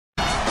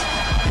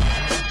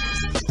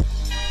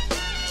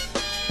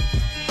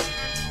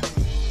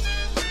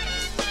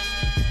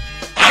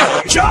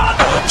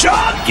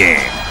Jogging!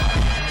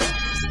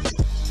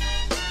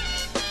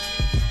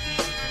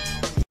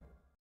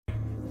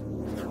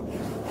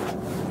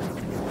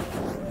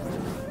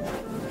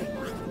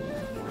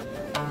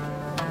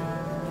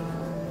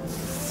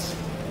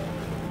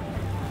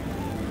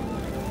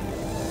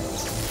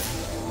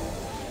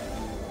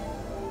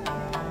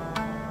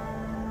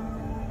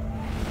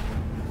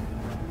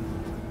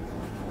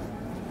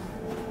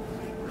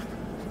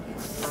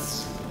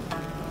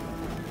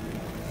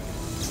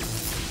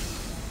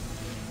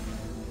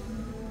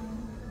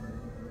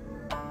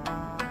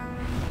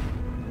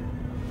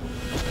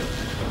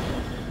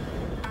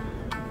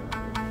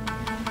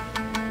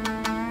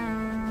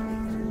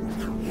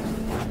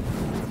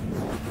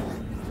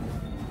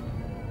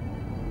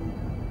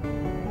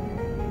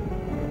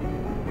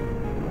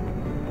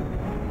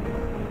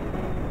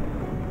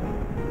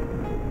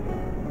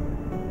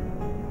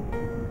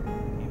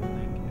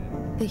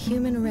 The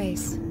human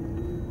race,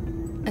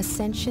 a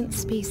sentient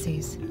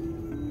species.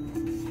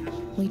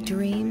 We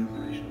dream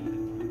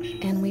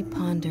and we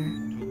ponder.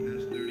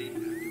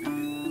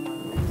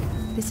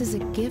 This is a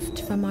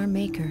gift from our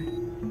Maker,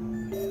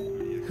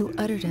 who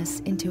uttered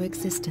us into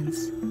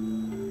existence,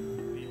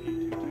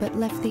 but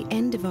left the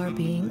end of our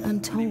being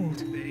untold.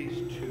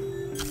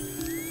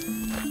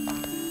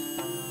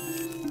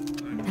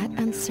 That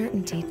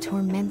uncertainty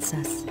torments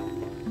us.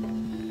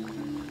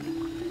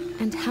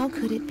 And how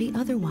could it be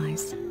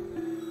otherwise?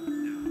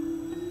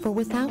 For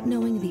without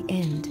knowing the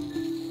end,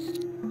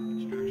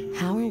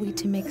 how are we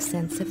to make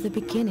sense of the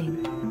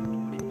beginning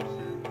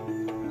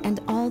and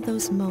all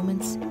those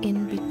moments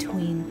in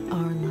between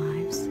our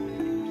lives?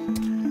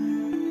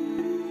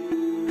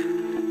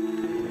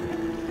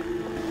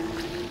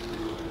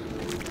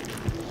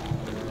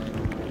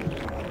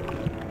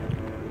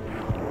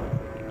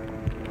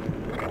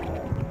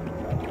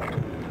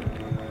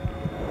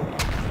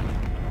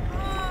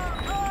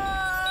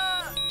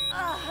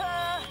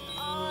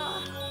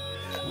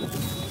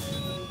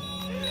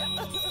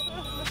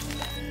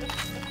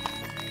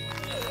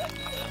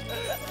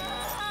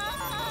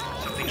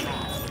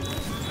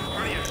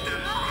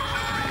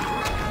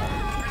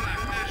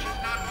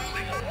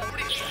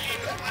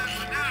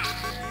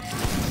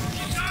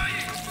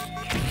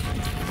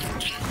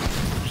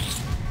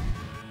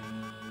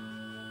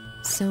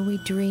 So we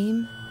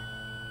dream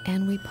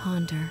and we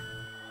ponder,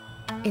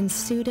 in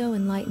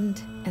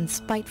pseudo-enlightened and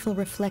spiteful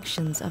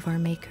reflections of our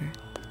Maker.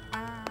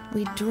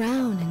 We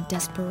drown in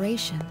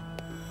desperation,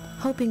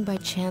 hoping by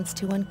chance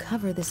to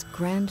uncover this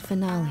grand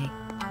finale.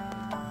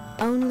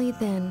 Only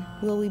then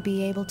will we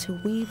be able to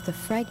weave the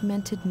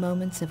fragmented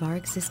moments of our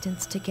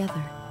existence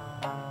together.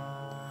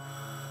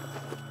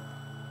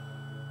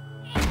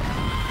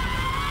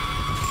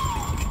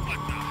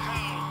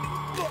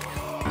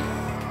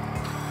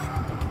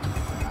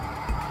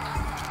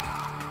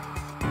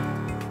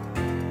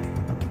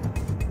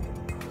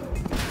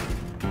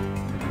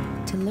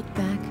 To look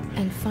back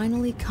and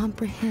finally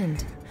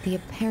comprehend the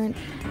apparent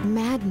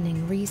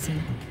maddening reason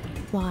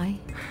why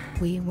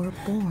we were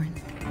born.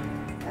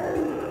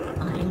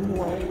 I'm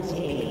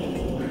waiting.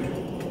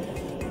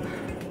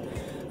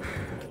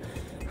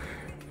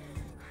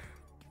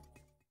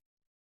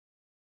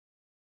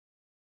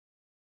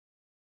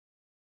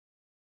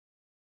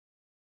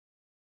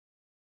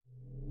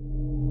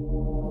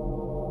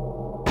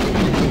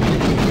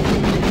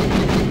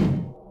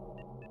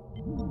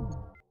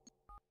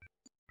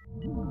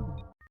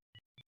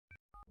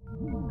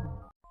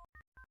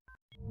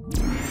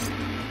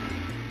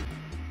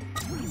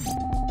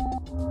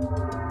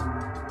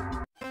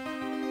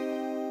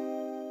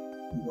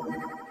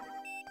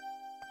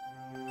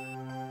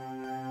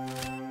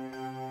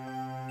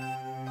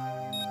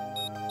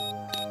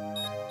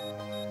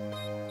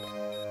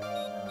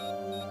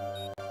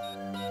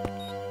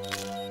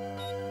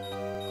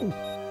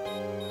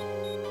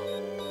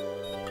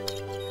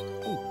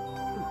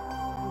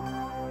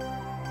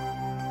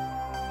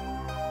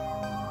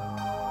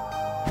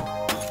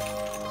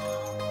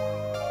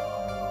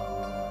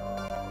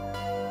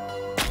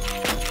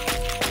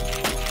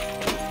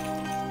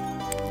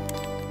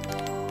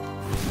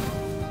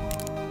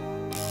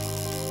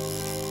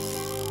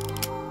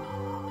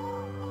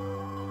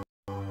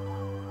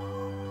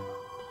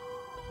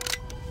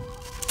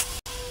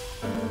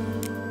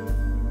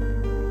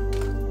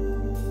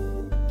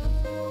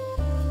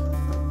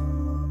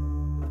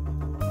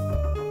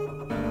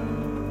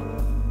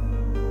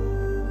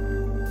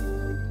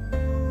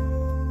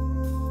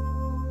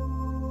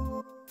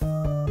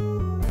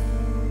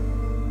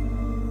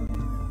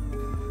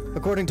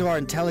 According to our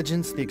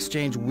intelligence, the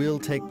exchange will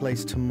take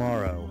place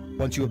tomorrow.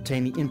 Once you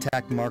obtain the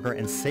intact marker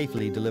and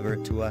safely deliver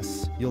it to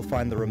us, you'll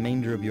find the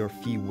remainder of your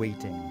fee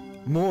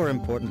waiting. More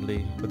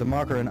importantly, with the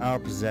marker in our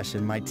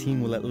possession, my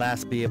team will at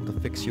last be able to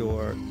fix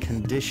your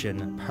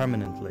condition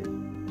permanently.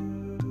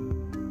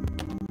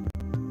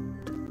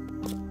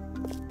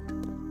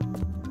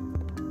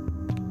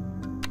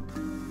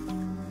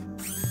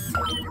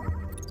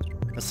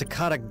 A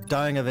psychotic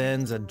dying of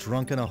ends, a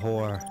drunken a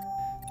whore.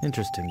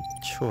 Interesting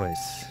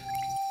choice.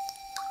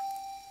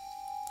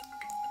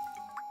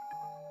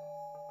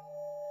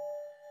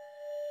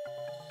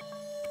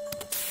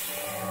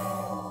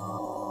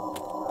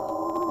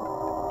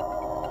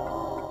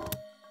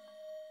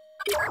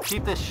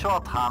 Keep this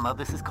short, Hannah.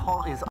 This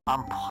call is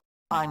on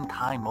prime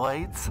time,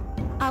 right?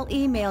 I'll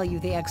email you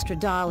the extra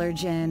 $1,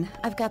 Jen.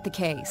 I've got the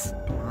case.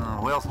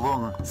 Where's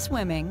Lung?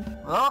 Swimming.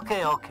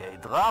 Okay.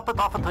 Drop it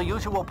off at the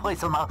usual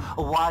place and I'll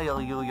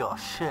wire you your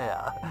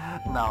share.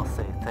 Now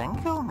say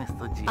thank you,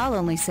 Mr. G. I'll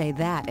only say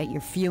that at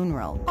your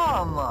funeral.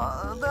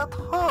 Hannah, that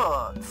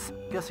hurts.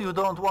 Guess you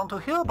don't want to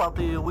hear about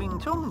the Wing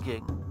Chun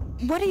gang.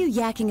 What are you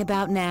yakking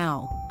about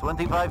now?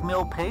 25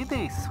 mil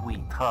payday,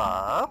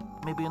 sweetheart.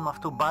 Maybe enough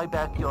to buy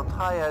back your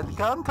tired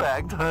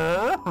contract,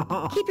 huh?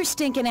 Keep your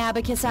stinking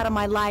abacus out of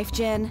my life,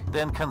 Jen.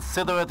 Then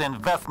consider it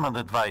investment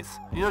advice.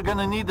 You're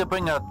gonna need to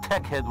bring a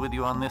tech head with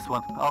you on this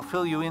one. I'll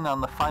fill you in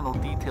on the final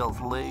details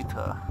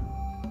later.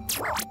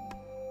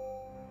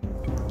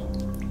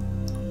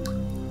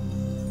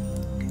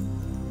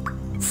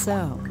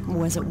 So,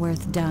 was it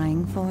worth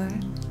dying for?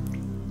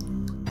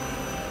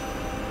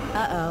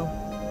 Uh-oh.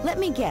 Let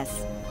me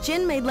guess.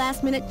 Jin made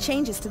last-minute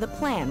changes to the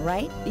plan,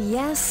 right?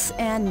 Yes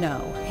and no.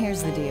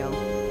 Here's the deal.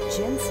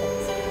 Jin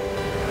says...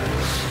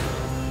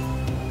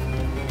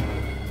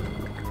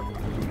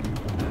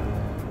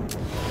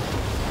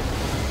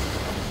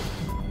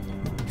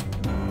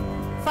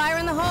 Fire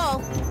in the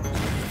hole!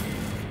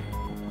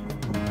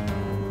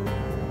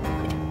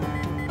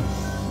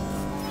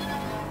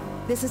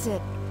 This is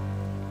it.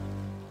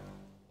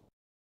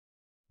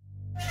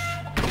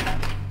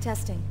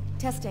 Testing.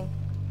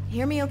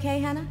 Hear me okay,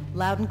 Hannah?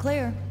 Loud and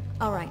clear.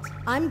 All right.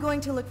 I'm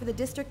going to look for the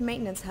district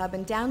maintenance hub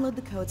and download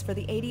the codes for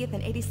the 80th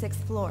and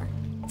 86th floor.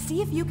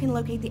 See if you can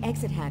locate the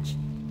exit hatch.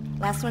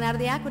 Last one out of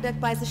the aqueduct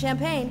buys the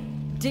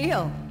champagne.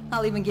 Deal.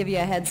 I'll even give you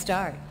a head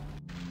start.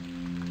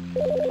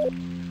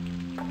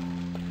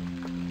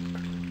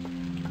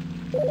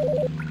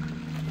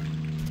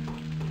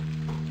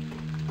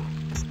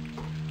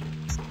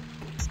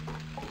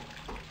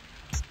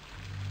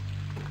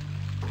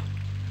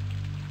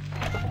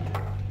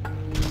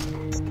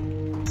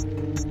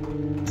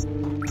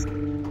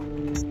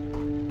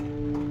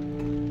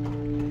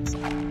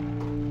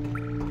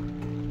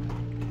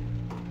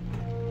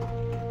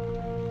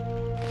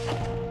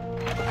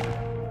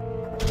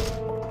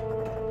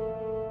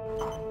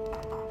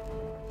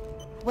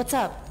 What's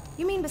up?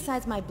 You mean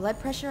besides my blood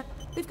pressure?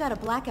 We've got a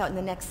blackout in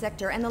the next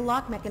sector and the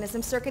lock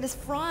mechanism circuit is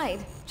fried.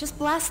 Just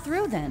blast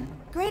through then.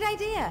 Great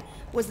idea.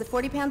 Was the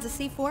 40 pounds of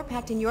C4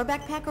 packed in your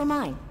backpack or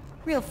mine?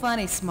 Real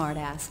funny,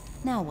 smartass.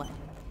 Now what?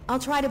 I'll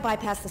try to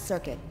bypass the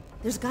circuit.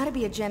 There's gotta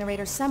be a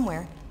generator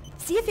somewhere.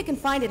 See if you can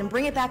find it and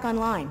bring it back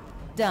online.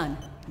 Done.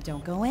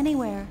 Don't go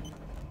anywhere.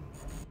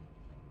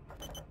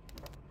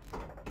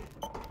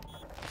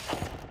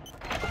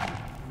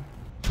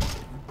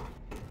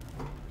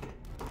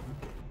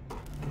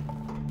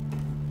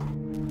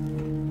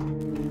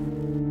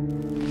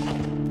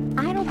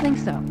 I don't think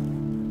so.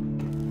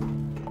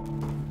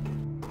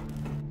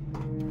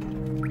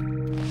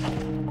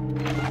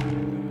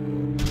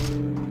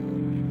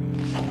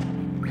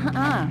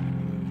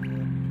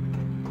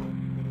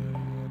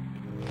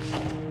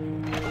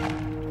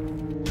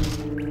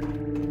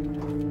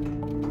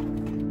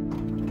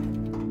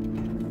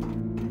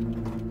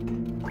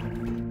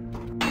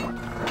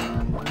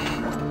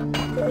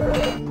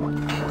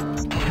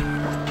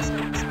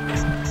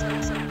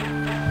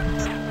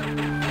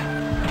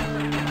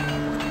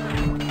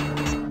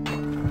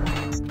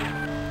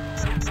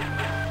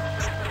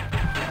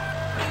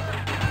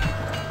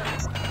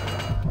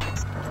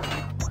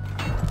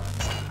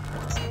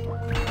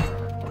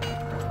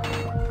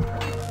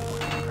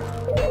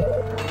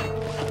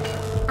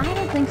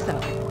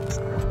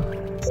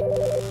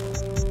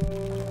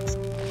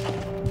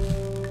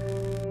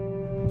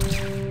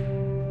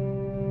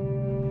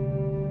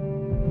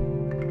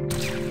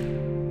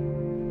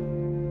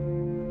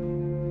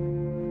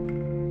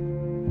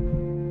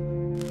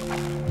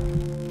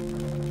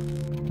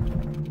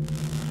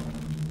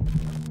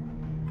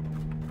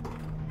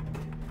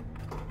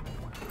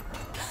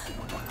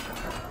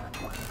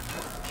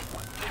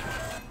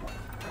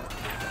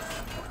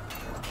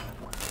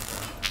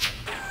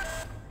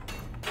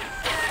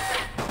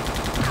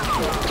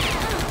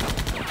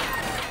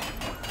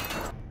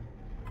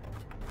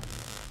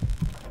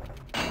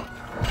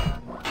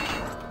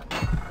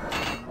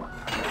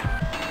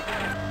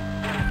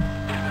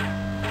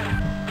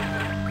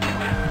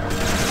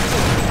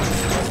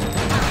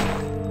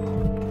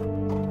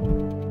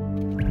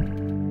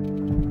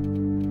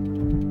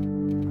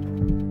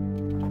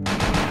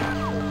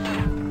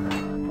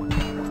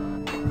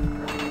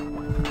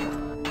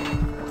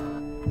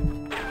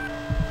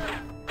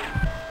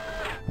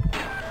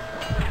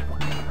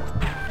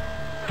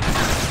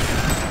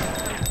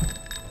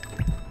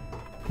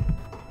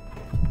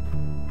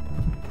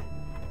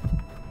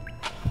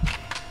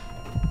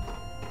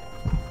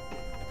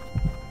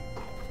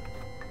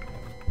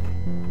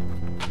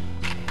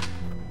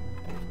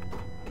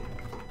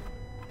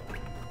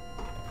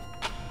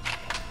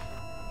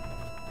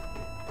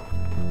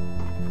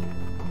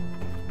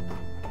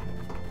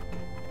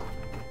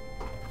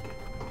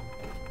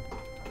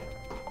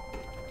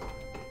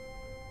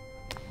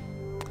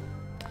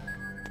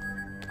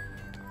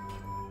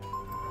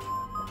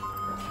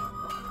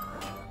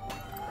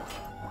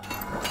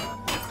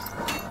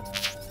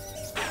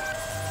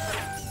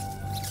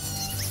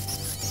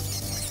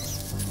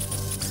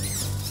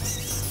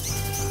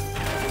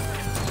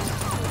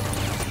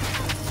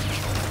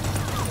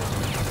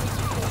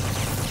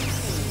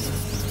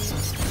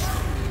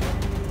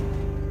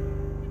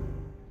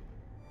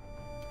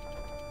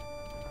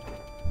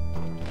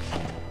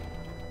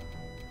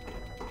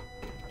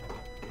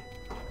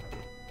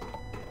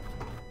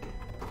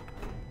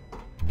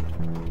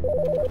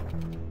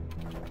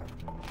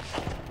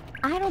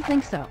 I don't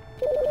think so.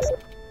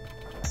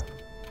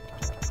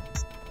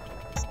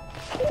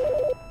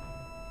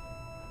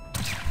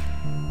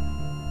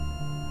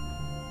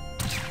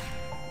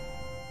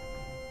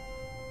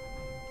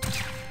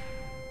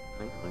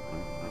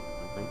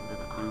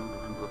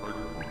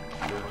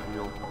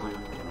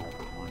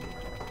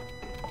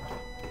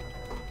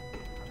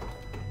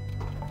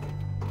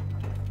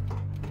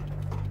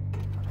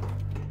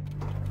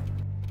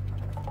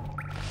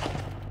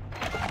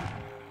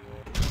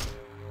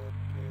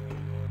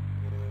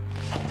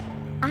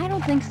 I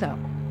don't think so.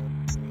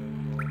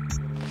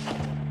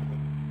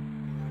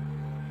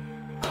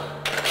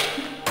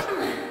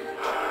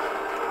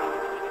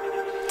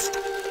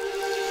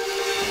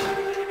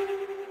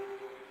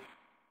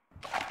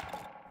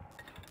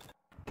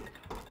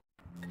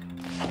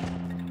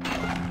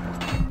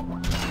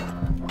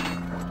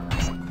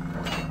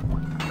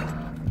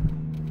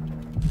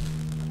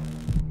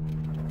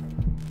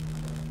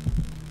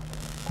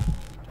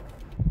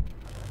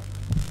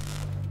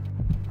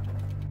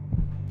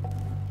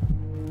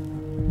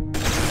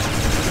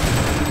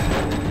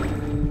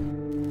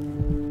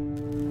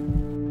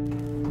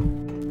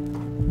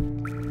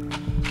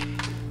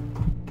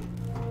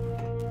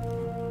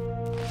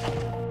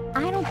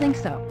 I don't think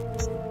so.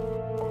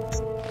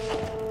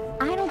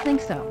 I don't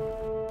think so.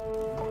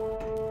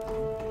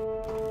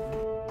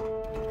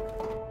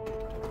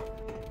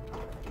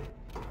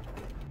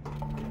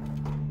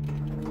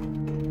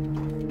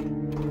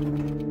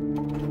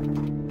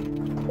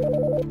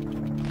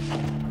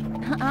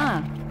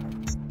 Uh-uh.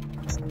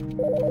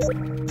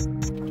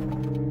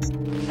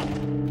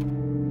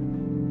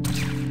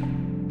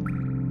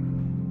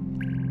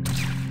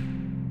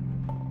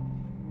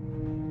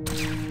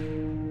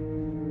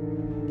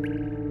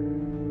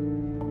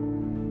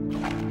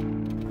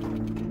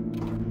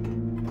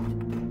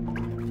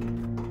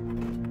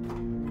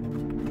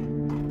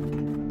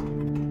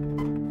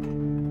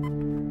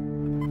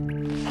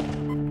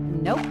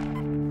 Nope.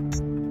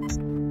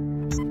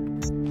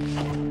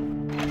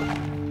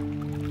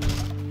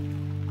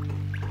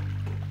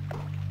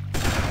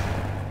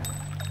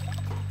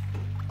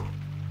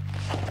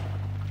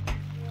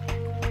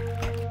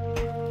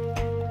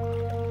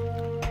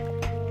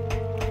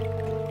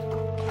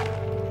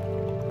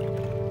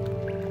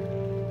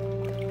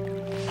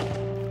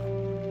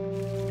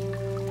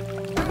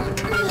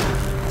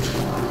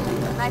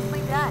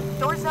 Nicely done.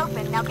 Door's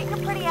open. Now get your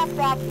pretty ass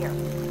back here.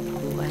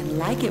 Ooh, I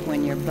like it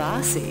when you're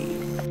bossy.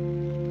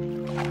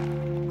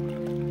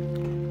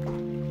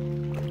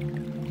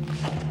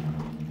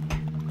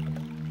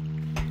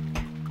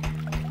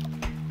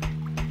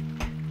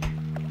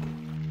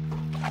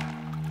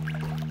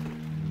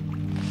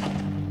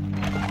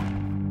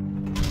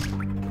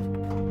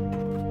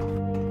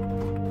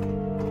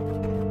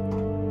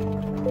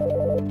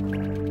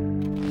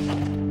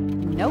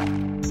 Nope.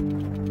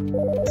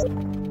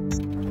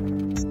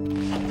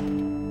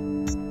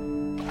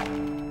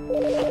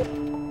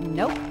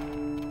 Nope.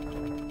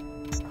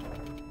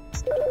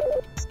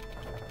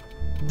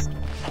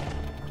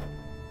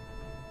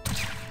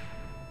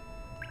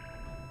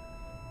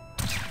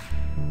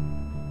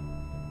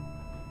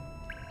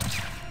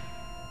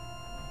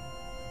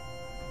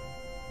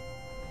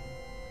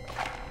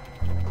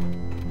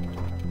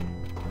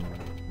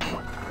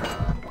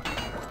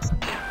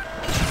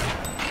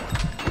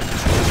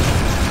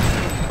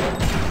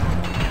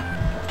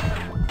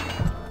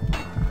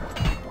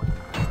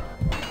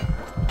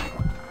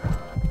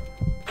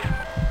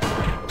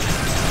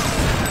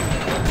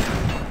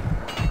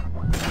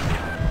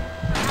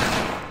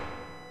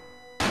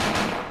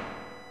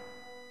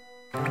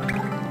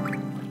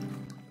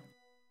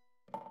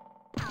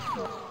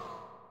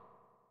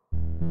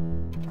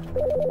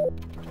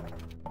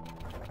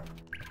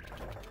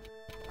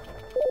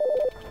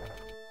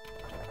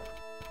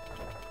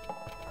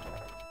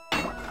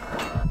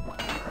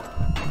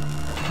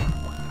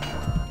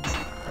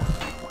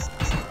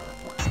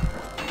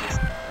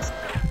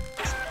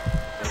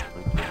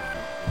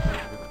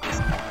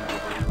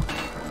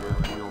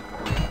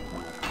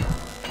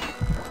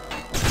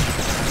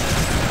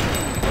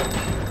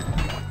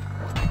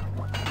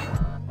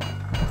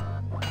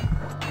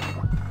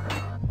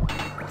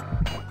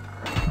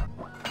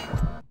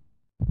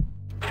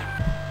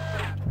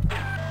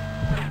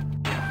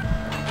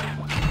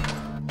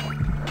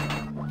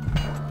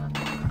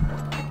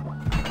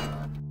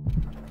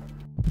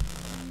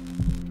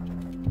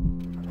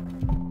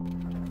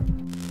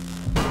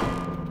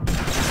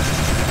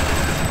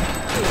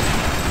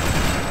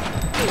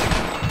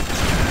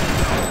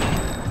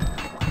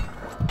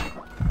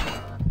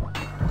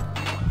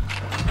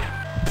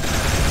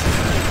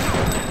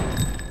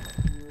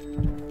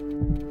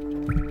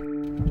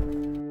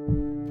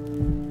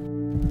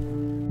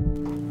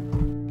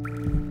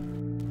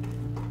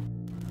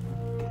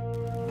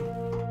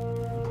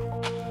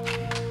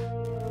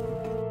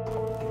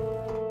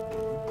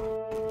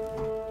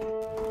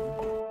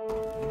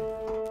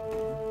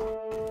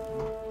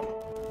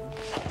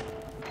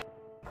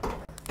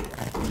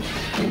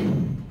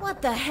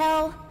 What the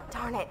hell?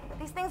 Darn Darn it,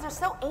 these things are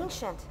so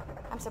ancient.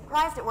 I'm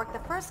surprised it worked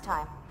the first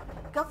time.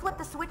 Go flip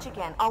the switch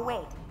again, I'll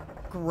wait.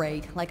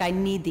 Great, like I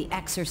need the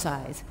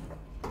exercise.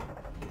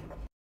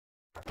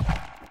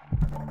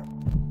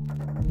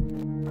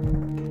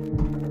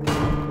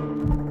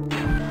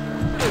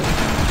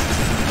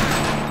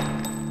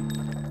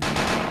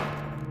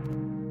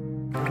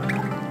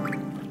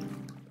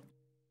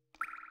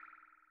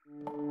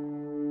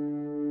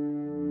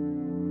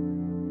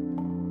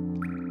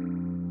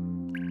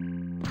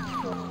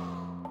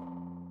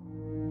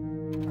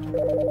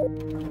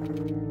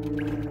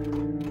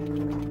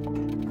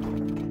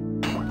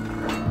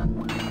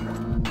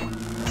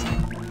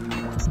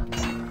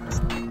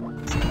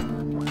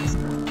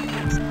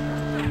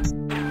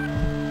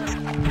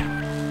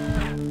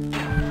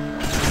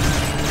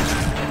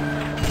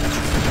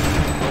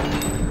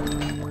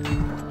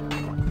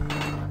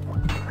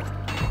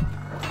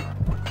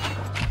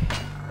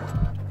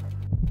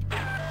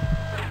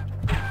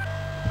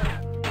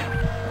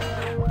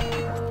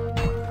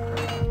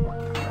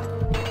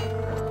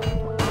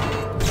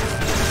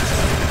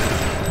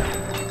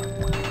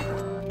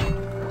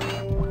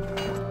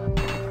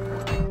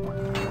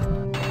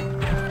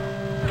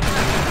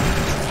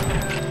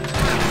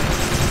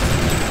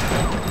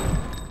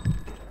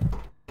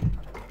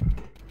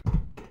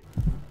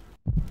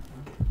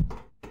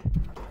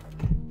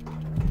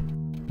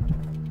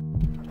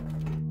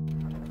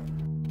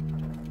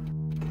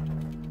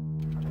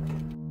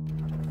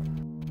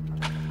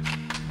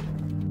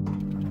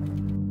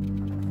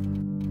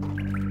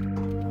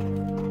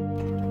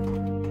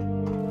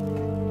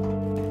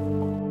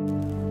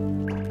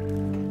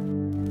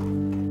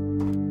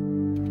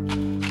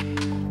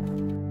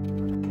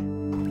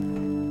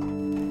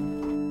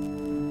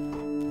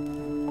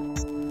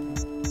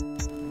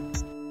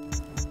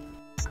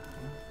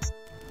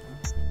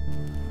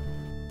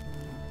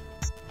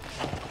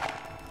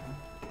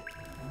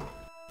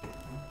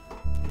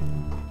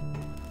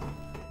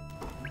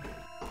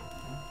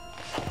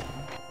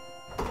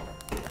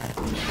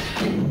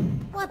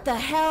 What the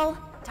hell?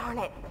 Darn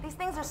it, these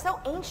things are so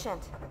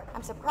ancient.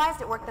 I'm surprised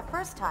it worked the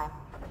first time.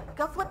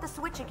 Go flip the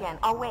switch again,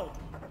 I'll wait.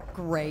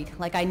 Great,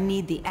 like I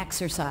need the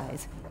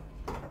exercise.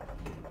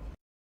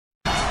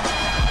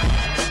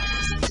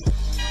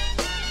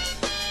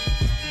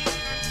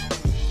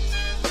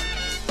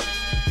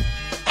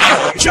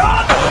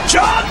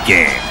 Job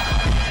game!